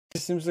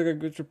This seems like a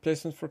good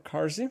replacement for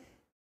Karzi.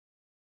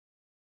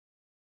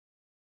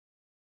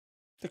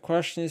 The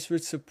question is,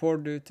 which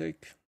support do you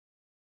take?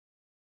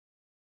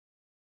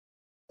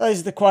 That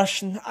is the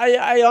question.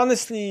 I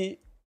honestly,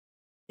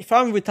 if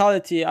I'm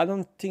Vitality, I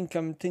don't think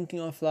I'm thinking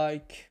of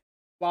like,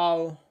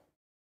 wow,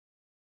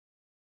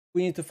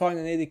 we need to find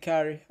an AD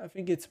carry. I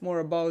think it's more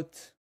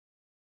about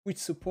which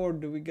support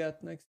do we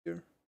get next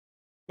year.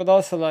 But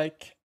also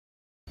like,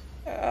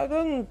 I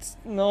don't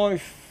know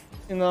if,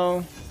 you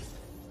know,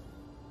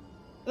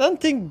 I don't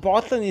think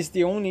botlane is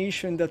the only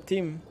issue in that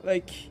team.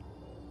 Like,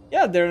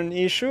 yeah, they're an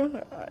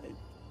issue,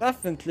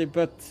 definitely,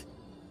 but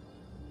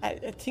I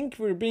think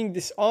we're being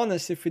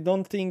dishonest if we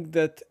don't think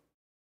that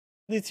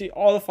literally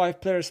all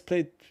 5 players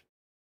played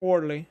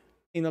poorly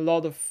in a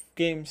lot of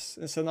games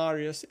and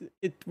scenarios.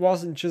 It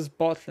wasn't just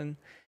botlane.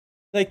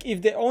 Like,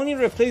 if they only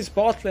replace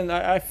botlane,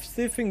 I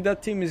still think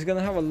that team is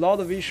gonna have a lot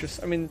of issues.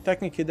 I mean,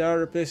 technically they are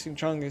replacing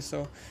jungle,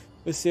 so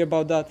we'll see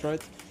about that,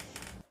 right?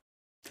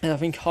 And I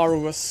think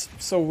Haru was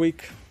so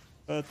weak,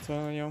 but you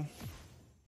know.